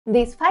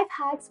These 5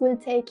 hacks will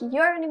take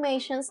your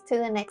animations to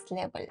the next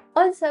level.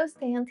 Also,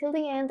 stay until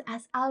the end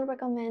as I'll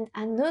recommend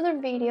another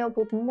video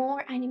with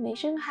more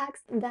animation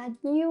hacks that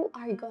you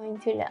are going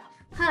to love.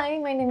 Hi,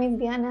 my name is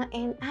Diana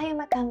and I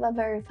am a Canva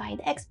verified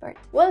expert.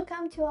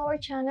 Welcome to our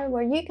channel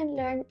where you can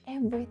learn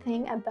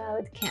everything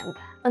about Canva.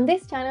 On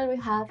this channel we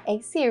have a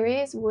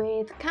series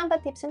with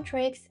Canva tips and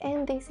tricks,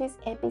 and this is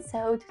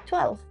episode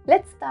 12.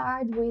 Let's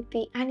start with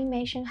the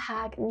animation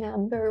hack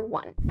number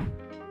 1.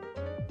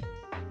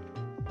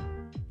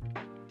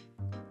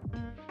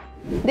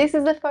 This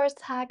is the first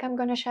hack I'm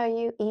going to show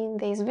you in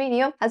this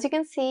video. As you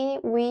can see,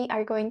 we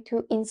are going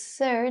to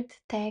insert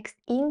text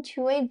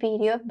into a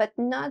video, but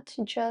not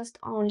just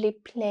only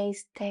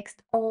place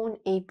text on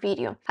a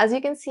video. As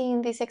you can see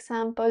in this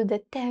example,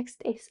 the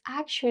text is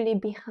actually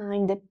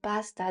behind the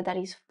pasta that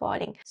is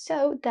falling.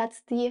 So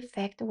that's the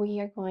effect we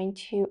are going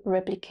to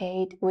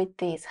replicate with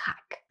this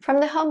hack. From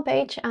the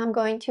homepage, I'm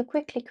going to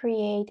quickly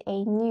create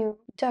a new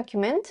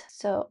document,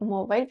 so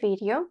mobile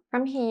video.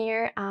 From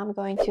here, I'm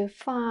going to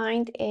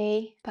find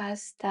a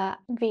pasta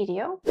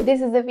video.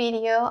 This is the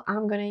video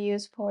I'm going to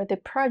use for the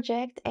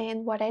project,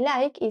 and what I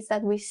like is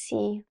that we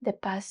see the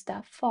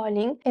pasta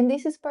falling, and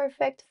this is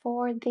perfect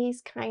for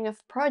this kind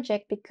of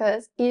project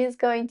because it is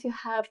going to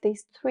have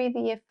this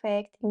 3D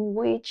effect in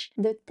which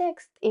the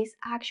text is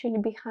actually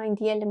behind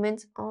the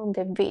elements on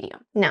the video.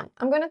 Now,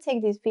 I'm going to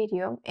take this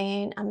video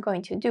and I'm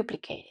going to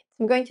duplicate it.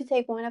 I'm going to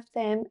take one of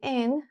them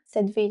and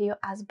set video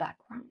as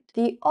background.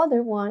 The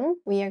other one,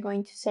 we are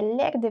going to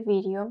select the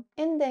video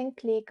and then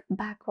click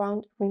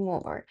background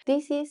remover.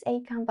 This is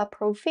a Canva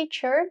Pro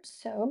feature,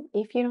 so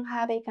if you don't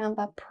have a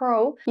Canva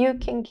Pro, you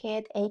can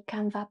get a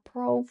Canva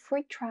Pro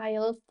free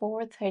trial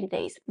for 30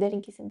 days. The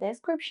link is in the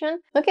description.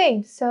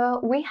 Okay,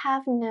 so we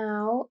have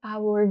now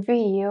our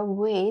video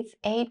with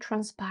a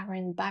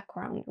transparent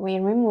background. We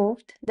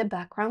removed the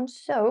background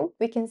so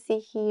we can see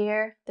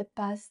here the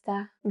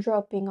pasta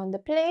dropping on the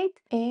plate,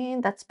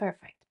 and that's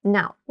perfect.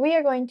 Now, we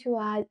are going to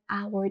add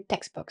our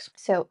text box.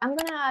 So I'm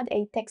going to add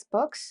a text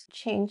box,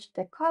 change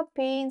the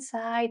copy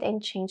inside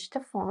and change the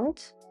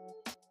font.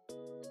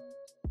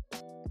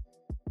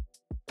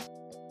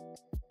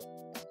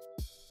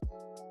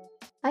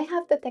 I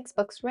have the text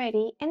box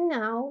ready, and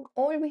now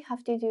all we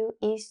have to do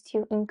is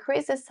to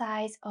increase the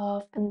size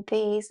of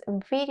this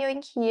video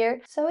in here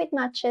so it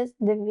matches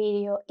the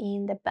video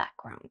in the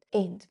background.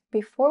 And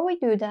before we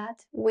do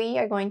that, we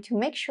are going to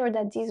make sure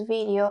that this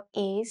video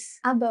is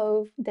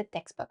above the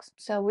text box.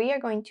 So we are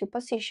going to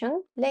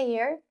position,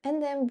 layer,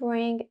 and then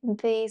bring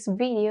this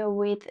video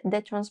with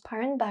the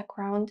transparent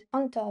background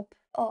on top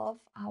of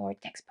our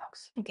text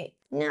box. Okay,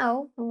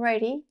 now I'm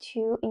ready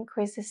to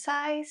increase the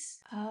size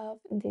of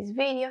this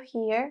video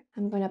here.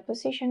 I'm gonna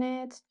position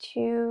it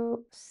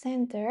to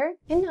center,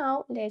 and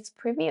now let's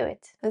preview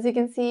it. As you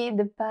can see,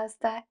 the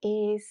pasta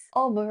is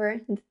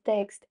over the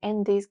text,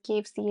 and this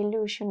gives the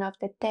illusion of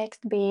the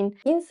text being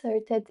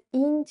inserted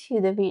into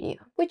the video,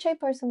 which I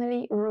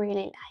personally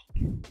really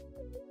like.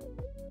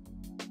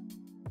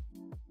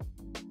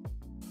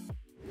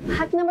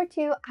 Hack number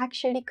 2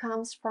 actually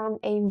comes from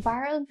a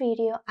viral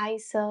video I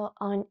saw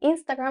on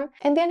Instagram,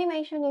 and the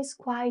animation is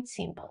quite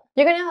simple.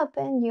 You're gonna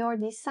open your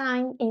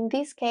design. In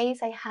this case,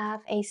 I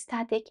have a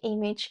static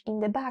image in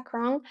the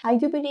background. I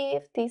do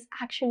believe this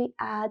actually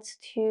adds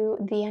to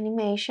the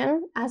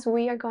animation as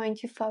we are going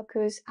to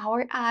focus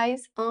our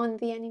eyes on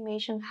the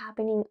animation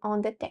happening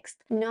on the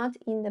text, not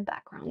in the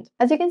background.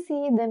 As you can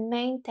see, the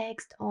main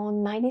text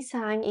on my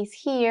design is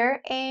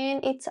here,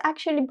 and it's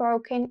actually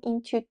broken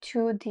into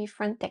 2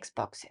 different text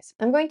boxes.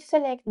 I'm going to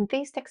select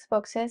these text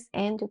boxes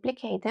and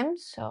duplicate them.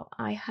 So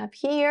I have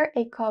here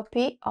a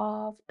copy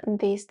of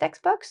this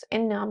text box,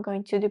 and now I'm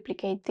going to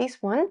duplicate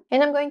this one,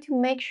 and I'm going to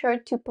make sure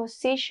to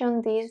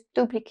position these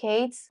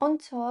duplicates on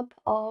top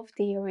of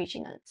the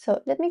original.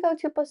 So let me go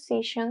to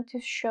position to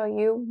show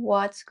you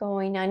what's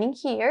going on in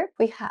here.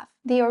 We have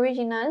the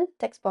original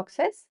text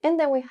boxes, and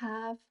then we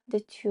have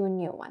the 2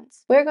 new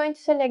ones. We're going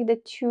to select the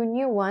 2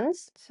 new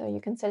ones, so you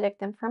can select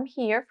them from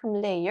here,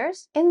 from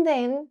layers, and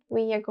then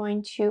we are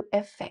going to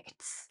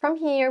effects. From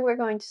here, we're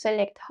going to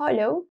select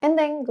hollow and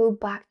then go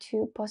back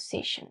to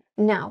position.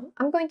 Now,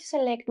 I'm going to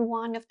select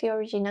one of the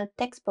original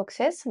text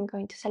boxes. I'm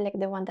going to select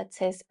the one that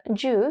says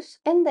juice,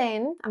 and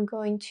then I'm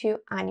going to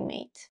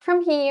animate.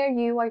 From here,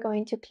 you are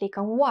going to click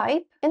on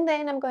wipe, and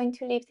then I'm going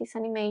to leave this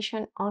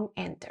animation on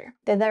enter.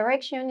 The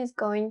direction is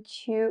going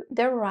to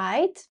the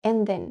right,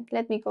 and then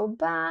let me go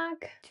back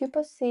to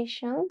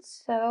position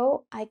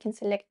so I can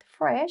select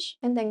fresh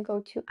and then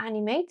go to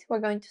animate. We're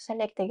going to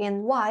select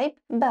again wipe,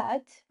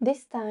 but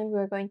this time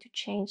we're going to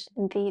change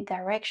the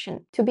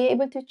direction. To be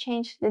able to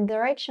change the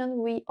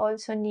direction, we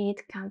also need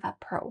Canva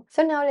Pro.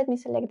 So now let me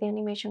select the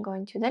animation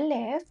going to the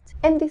left,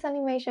 and this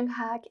animation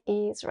hack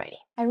is ready.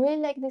 I really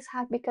like this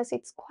hack because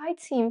it's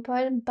quite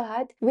simple,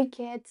 but we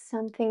get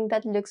something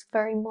that looks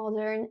very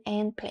modern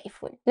and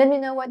playful. Let me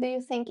know what do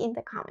you think in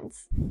the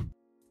comments.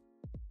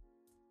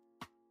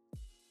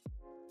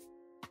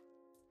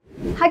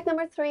 Hack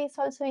number 3 is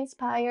also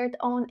inspired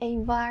on a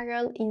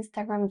viral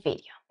Instagram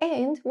video,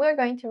 and we're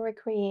going to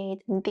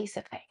recreate this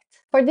effect.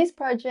 For this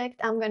project,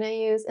 I'm gonna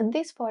use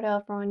this photo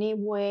of RonDi,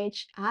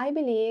 which I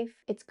believe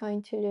it's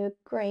going to look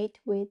great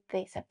with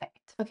this effect.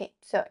 Okay,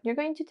 so you're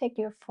going to take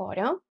your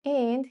photo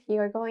and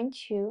you're going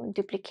to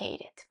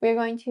duplicate it. We're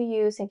going to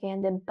use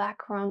again the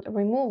background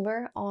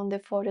remover on the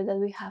photo that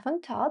we have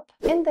on top,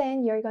 and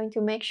then you're going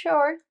to make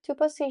sure to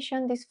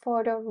position this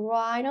photo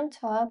right on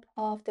top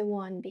of the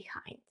one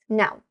behind.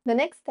 Now, the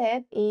next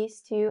step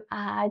is to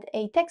add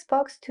a text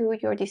box to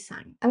your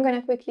design. I'm going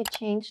to quickly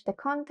change the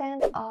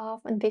content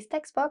of this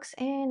text box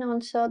and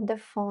also the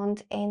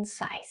font and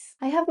size.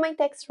 I have my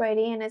text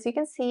ready, and as you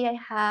can see, I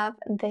have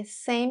the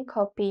same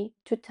copy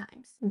 2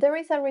 times. There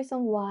is a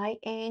reason why,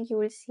 and you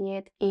will see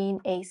it in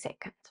a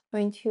second.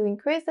 I'm going to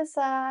increase the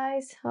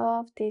size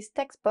of this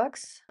text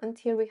box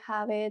until we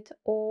have it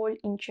all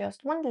in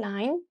just one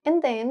line,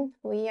 and then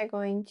we are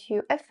going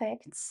to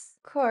effects,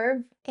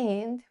 curve,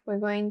 and we're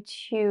going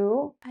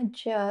to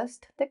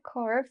adjust the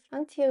curve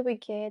until we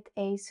get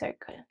a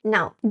circle.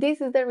 Now,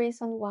 this is the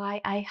reason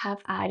why I have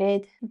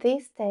added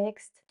this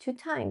text 2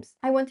 times.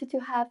 I wanted to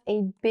have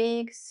a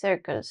big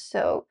circle,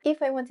 so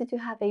if I wanted to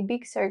have a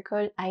big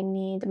circle, I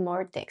need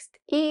more text.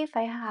 If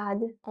I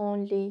had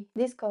only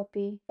this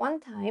copy 1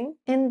 time,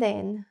 and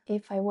then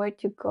if I were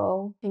to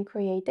go and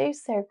create a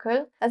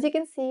circle, as you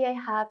can see, I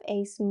have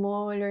a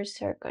smaller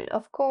circle.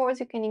 Of course,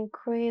 you can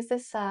increase the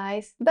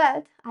size,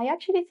 but I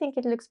actually think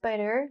it looks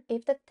better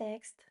if the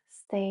text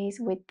stays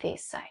with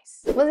this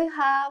size. Once you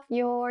have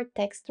your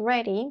text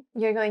ready,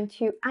 you're going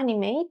to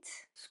animate,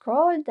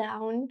 scroll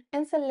down,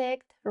 and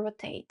select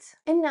rotate.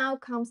 And now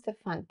comes the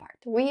fun part.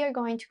 We are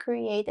going to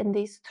create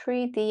this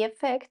 3D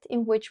effect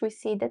in which we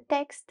see the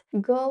text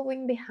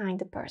going behind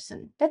the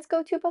person. Let's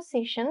go to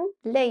position,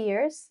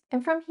 layers,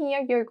 and from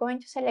here you're going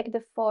to select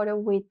the photo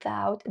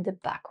without the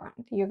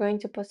background. You're going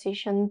to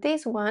position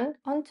this one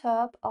on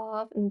top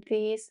of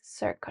this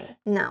circle.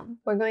 Now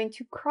we're going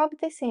to crop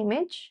this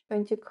image,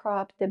 going to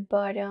crop the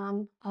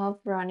bottom of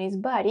RonDi's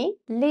body,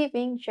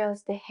 leaving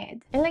just the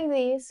head. And like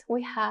this,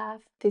 we have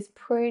this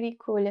pretty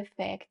cool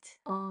effect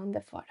on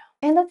the photo.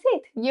 And that's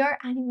it, your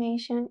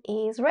animation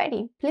is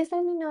ready. Please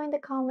let me know in the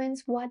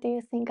comments what do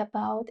you think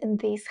about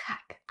this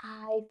hack.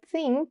 I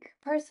think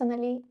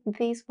personally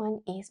this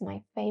one is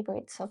my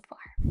favorite so far.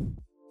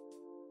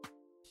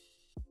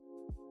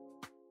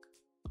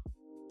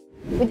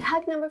 With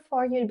hack number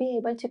 4, you'll be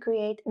able to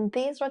create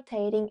this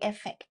rotating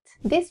effect.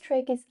 This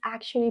trick is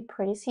actually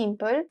pretty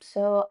simple.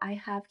 So I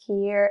have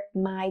here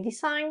my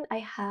design. I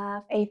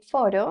have a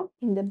photo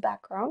in the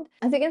background.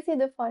 As you can see,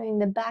 the photo in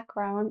the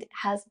background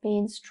has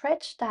been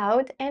stretched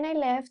out, and I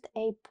left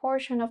a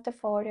portion of the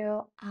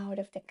photo out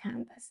of the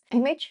canvas. I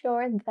made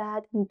sure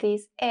that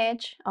this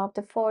edge of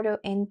the photo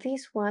and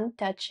this one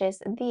touches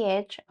the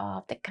edge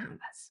of the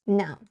canvas.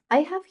 Now,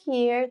 I have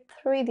here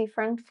 3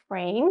 different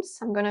frames.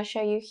 I'm gonna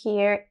show you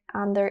here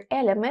under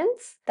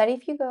elements that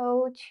if you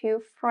go to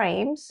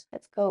frames,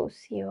 let's go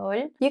see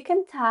all, you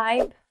can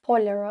type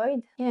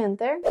Polaroid,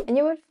 enter, and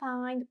you will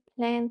find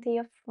plenty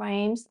of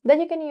frames that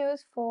you can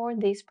use for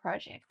this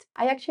project.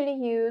 I actually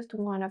used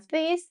one of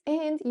these,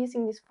 and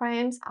using these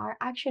frames are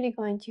actually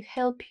going to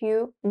help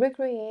you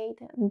recreate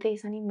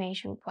this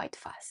animation quite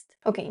fast.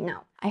 Okay,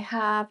 now I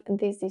have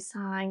this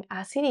design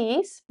as it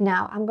is.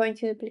 Now I'm going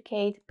to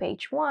duplicate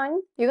page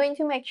 1. You're going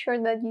to make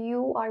sure that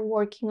you are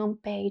working on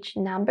page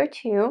number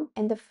 2,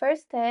 and the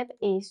first step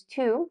is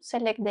to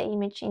select the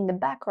image in the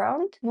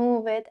background,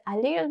 move it a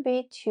little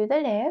bit to the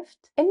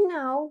left, and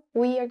now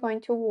we are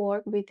going to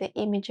work with the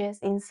images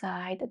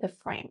inside the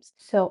frames.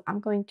 So I'm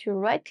going to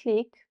right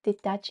click,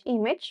 detach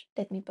image.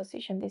 Let me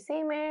position this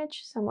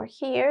image somewhere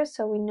here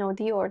so we know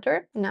the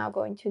order. Now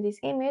go into this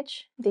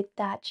image,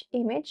 detach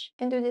image,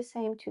 and do the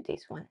same to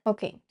this one.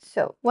 Okay,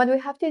 so what we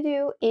have to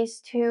do is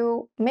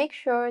to make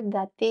sure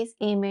that this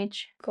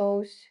image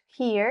goes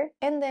here,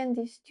 and then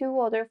these 2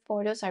 other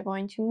photos are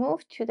going to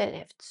move to the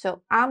left.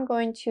 So I'm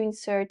going to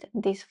insert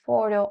this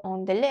photo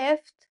on the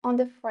left on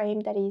the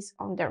frame that is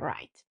on the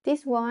right.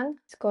 This one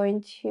is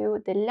going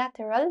to the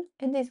lateral,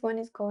 and this one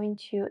is going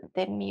to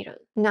the middle.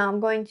 Now I'm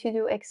going to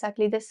do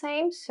exactly the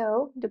same.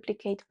 So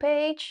duplicate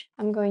page.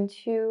 I'm going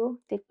to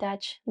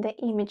detach the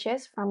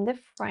images from the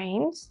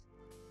frames.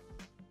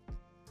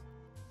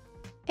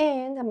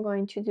 And I'm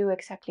going to do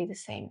exactly the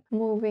same,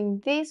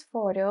 moving this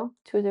photo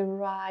to the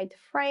right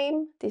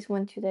frame, this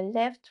one to the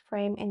left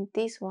frame, and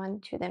this one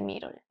to the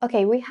middle.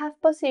 Okay, we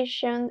have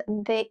positioned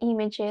the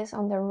images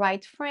on the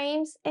right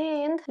frames,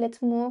 and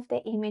let's move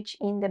the image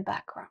in the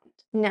background.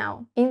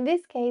 Now, in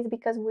this case,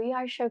 because we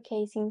are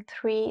showcasing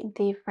 3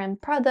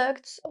 different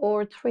products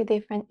or 3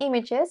 different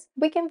images,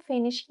 we can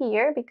finish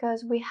here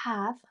because we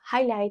have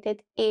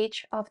highlighted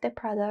each of the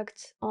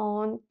products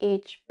on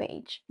each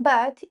page.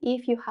 But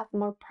if you have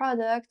more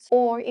products,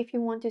 or if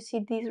you want to see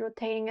this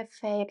rotating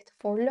effect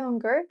for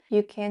longer,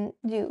 you can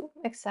do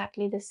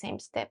exactly the same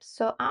steps.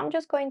 So I'm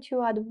just going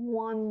to add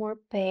 1 more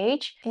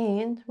page,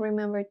 and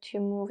remember to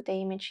move the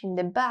image in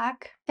the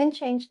back. and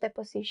change the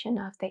position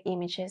of the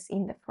images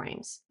in the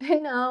frames.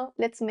 And now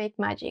let's make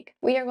magic.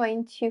 We are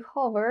going to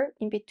hover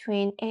in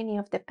between any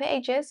of the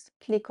pages,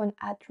 click on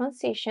Add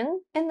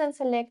Transition, and then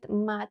select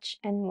Match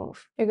and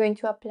Move. You're going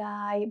to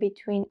apply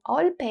between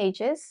all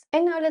pages.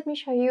 And now let me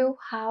show you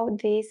how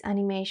this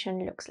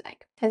animation looks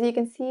like. As you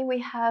can see, we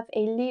have a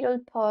little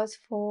pause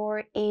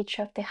for each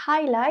of the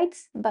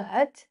highlights,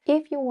 but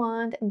if you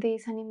want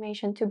this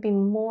animation to be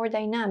more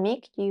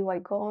dynamic, you are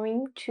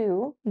going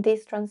to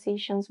this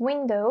transitions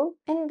window,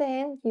 and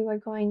then you are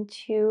going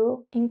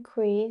to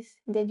increase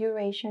the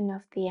duration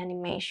of the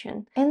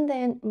animation, and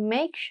then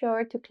make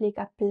sure to click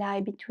Apply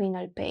between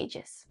all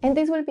pages. And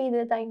this will be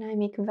the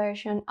dynamic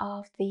version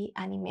of the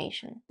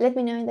animation. Let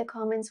me know in the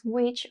comments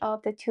which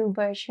of the two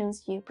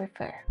versions you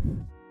prefer.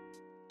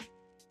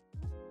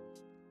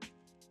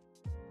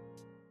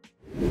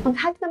 On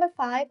hack number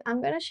 5,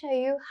 I'm going to show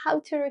you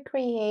how to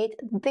recreate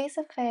this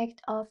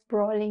effect of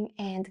rolling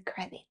end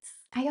credits.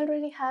 I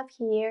already have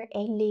here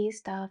a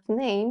list of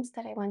names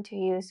that I want to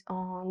use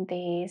on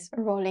these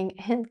rolling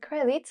end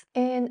credits,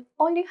 and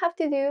all you have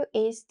to do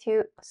is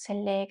to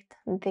select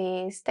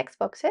these text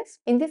boxes.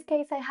 In this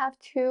case, I have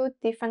two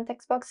different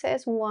text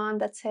boxes, one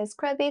that says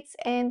credits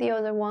and the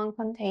other one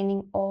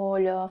containing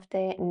all of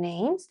the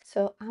names.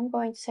 So I'm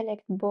going to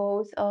select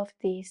both of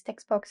these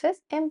text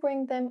boxes and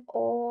bring them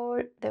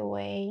all the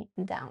way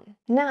down.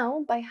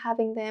 Now, by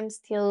having them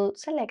still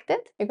selected,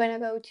 you're going to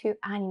go to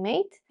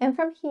Animate, and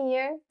from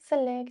here,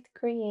 select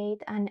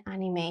Create an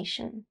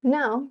Animation.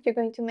 Now, you're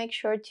going to make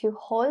sure to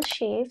hold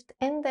Shift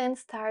and then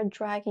start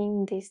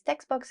dragging these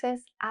text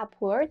boxes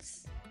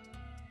upwards.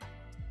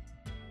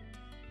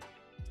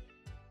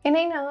 And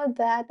I know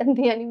that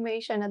the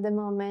animation at the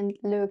moment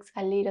looks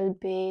a little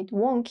bit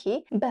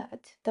wonky,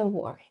 but don't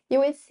worry. You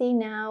will see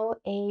now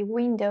a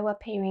window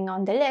appearing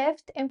on the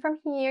left, and from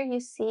here you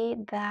see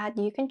that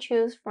you can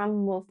choose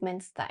from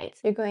movement styles.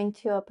 You're going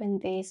to open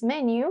this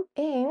menu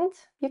and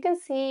you can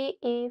see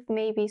if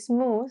maybe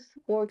smooth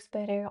works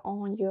better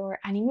on your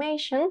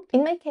animation.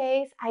 In my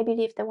case, I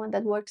believe the one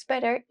that works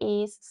better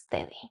is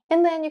steady.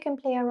 And then you can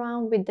play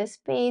around with the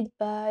speed,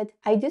 but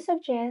I do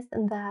suggest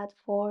that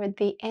for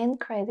the end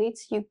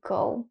credits you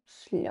go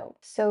slow.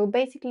 So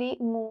basically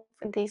move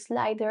the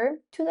slider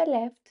to the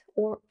left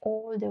or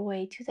all the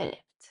way to the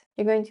left.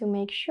 You're going to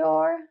make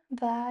sure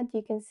that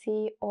you can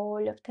see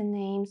all of the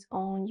names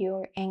on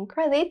your end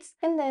credits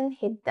and then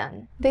hit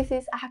done. This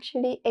is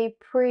actually a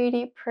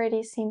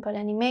pretty simple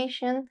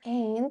animation,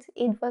 and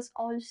it was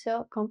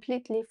also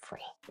completely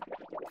free.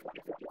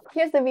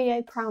 Here's the video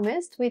I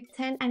promised with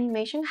 10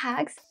 animation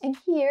hacks, and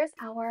here's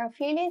our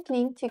affiliate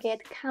link to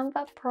get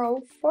Canva Pro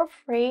for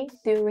free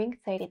during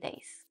 30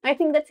 days. I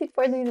think that's it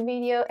for this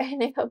video,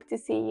 and I hope to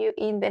see you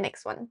in the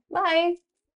next one. Bye!